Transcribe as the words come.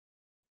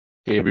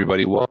Hey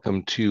everybody,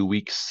 welcome to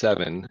week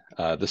 7.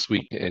 This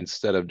week,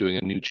 instead of doing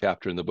a new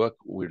chapter in the book,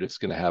 we're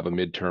just going to have a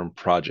midterm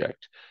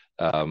project.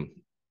 Um,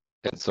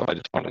 and so I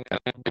just want to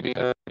kind of give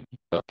you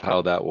of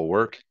how that will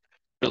work.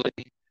 Really,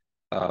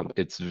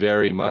 it's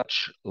very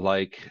much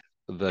like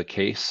the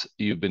case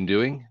you've been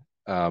doing,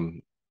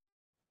 um,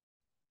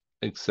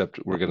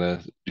 except we're going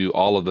to do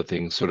all of the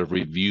things, sort of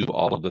review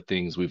all of the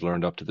things we've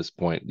learned up to this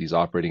point, these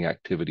operating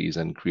activities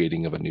and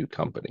creating of a new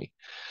company.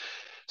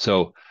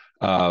 So,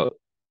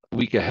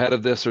 week ahead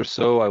of this or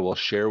so, I will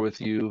share with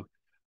you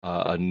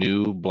a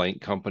new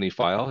blank company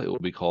file. It will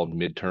be called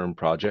Midterm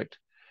Project.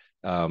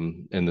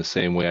 In the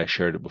same way I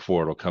shared it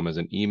before, it'll come as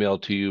an email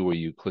to you where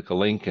you click a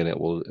link and it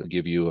will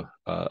give you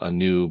a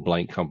new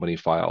blank company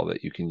file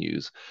that you can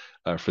use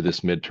for this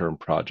midterm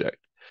project.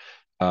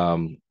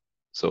 Um,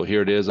 so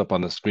here it is up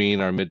on the screen,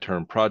 our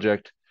midterm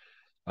project.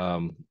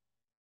 Um,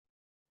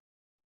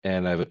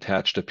 and I've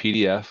attached a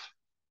PDF,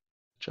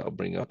 which I'll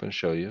bring up and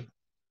show you.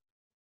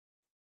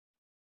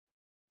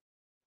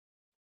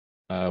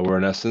 Where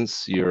in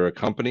essence, you're a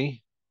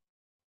company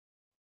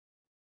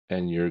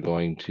and you're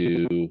going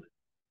to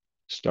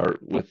start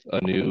with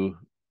a new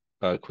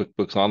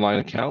QuickBooks Online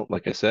account,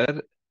 like I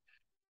said,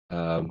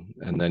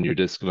 and then you're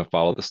just going to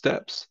follow the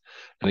steps.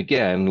 And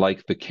again,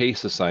 like the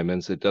case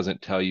assignments, it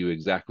doesn't tell you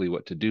exactly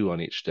what to do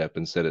on each step.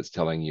 Instead, it's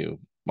telling you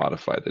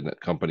modify the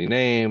company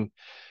name,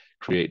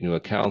 create new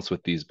accounts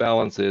with these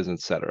balances,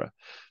 etc.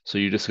 So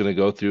you're just going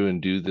to go through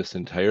and do this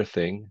entire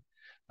thing,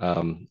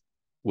 um,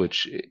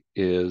 which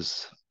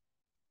is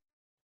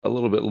a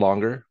little bit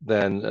longer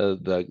than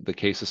the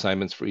case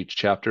assignments for each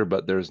chapter,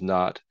 but there's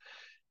not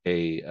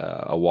a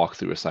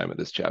walkthrough assignment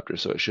this chapter,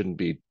 so it shouldn't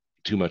be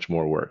too much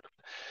more work.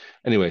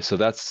 Anyway, so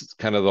that's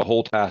kind of the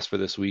whole task for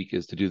this week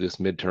is to do this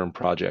midterm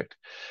project.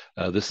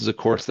 This is a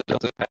course that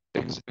doesn't have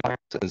exams.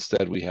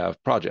 Instead, we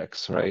have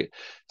projects, right?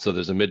 So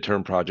there's a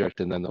midterm project,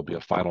 and then there'll be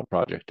a final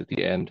project at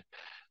the end.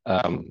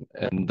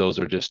 And those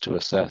are just to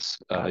assess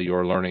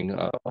your learning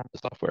on the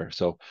software.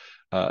 So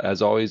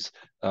as always,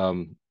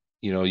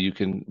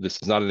 this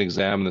is not an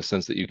exam in the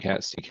sense that you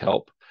can't seek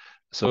help.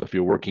 So if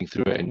you're working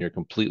through it and you're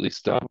completely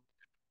stuck,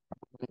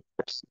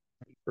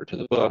 refer to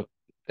the book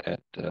and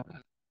uh,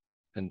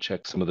 and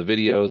check some of the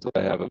videos that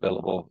I have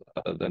available.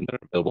 Then they're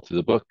available through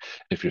the book.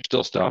 If you're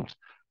still stumped,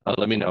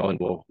 let me know and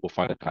we'll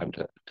find a time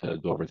to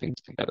go over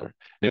things together.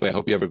 Anyway, I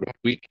hope you have a great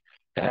week,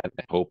 and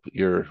I hope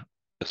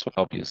this will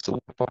help you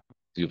solidify what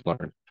you've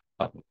learned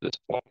up to this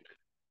point.